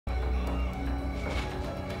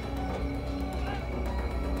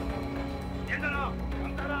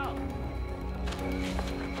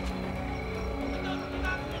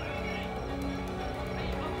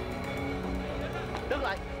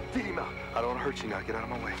Feed him out. I don't want to hurt you now. Get out of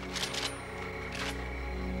my way.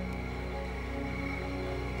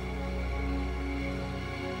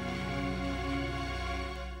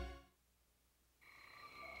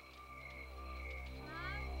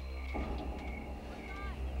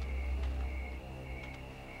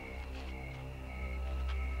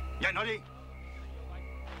 Yeah, Noddy.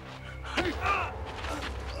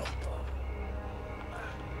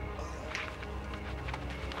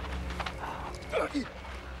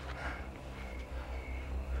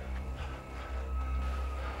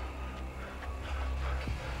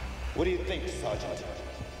 What do you think, Sergeant?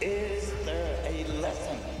 Is there a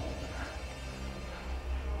lesson?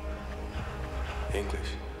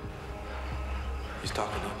 English. He's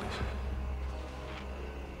talking English.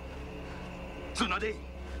 Tsunade.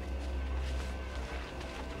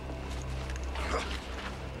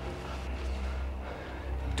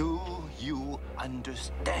 Do you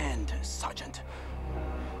understand, Sergeant?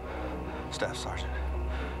 Staff Sergeant.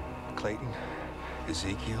 Clayton,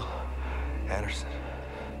 Ezekiel, Anderson.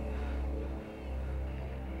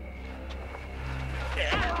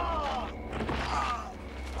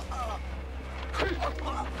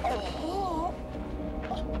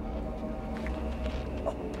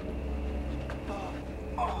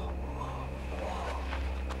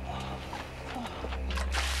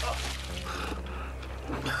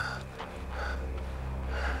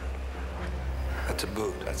 That's a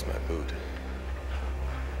boot. That's my boot.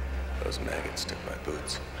 Those maggots took my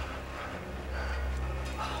boots.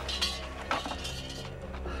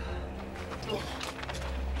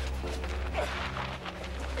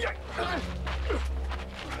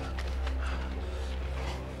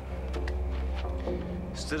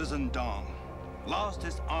 Citizen Dong lost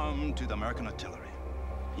his arm to the American artillery.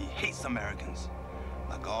 He hates Americans,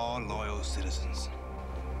 like all loyal citizens.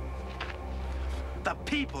 The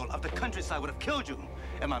people of the countryside would have killed you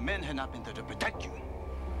if my men had not been there to protect you.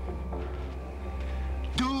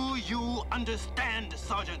 Do you understand,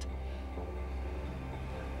 Sergeant?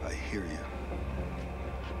 I hear you.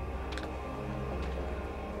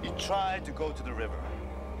 You tried to go to the river,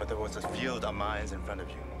 but there was a field of mines in front of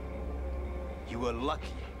you. You were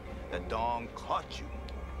lucky that Dong caught you,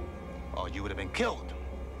 or you would have been killed.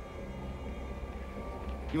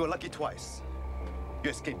 You were lucky twice. You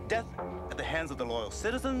escaped death at the hands of the loyal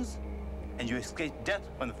citizens, and you escaped death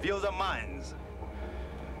from the fields of mines.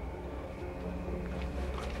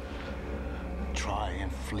 Try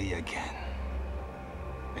and flee again,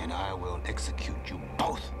 and I will execute you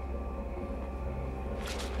both.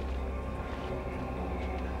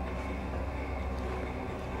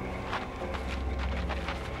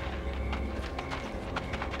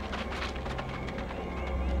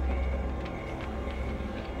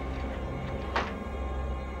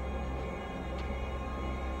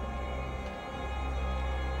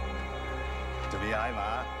 Ai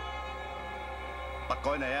mà bắt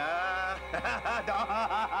coi này á.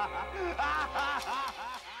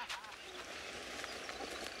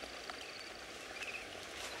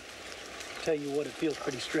 Tell you what, it feels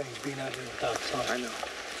pretty strange being out here without sun. I know.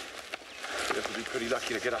 We have to be pretty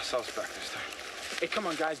lucky to get ourselves back this time. Hey, come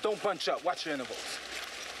on, guys, don't bunch up. Watch your intervals.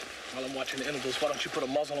 While I'm watching the intervals, why don't you put a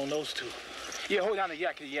muzzle on those two? Yeah, hold on the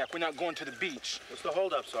yakety yak. We're not going to the beach. What's the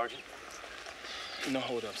holdup, Sergeant? No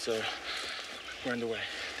holdup, sir. We're underway.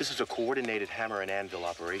 This is a coordinated hammer and anvil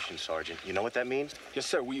operation, Sergeant. You know what that means? Yes,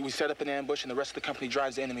 sir. We set up an ambush, and the rest of the company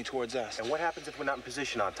drives the enemy towards us. And what happens if we're not in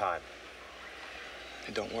position on time?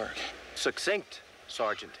 It don't work. Succinct,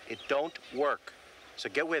 Sergeant. It don't work. So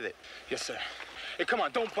get with it. Yes, sir. Hey, come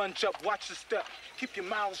on, don't bunch up. Watch the step. Keep your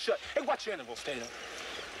mouths shut. Hey, watch your intervals, Tatum.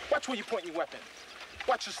 Watch where you point your weapon.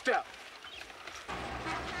 Watch your step.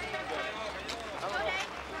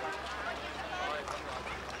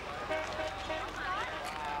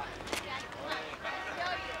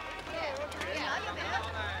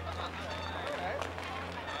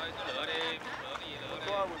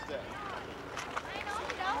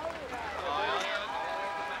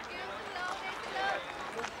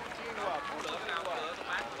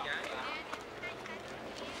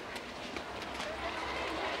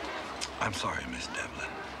 I'm sorry, Miss Devlin.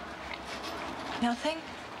 Nothing?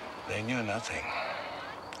 They knew nothing.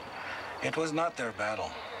 It was not their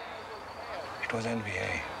battle. It was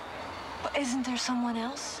NVA. Well, isn't there someone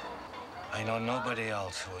else? I know nobody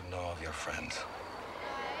else who would know of your friends.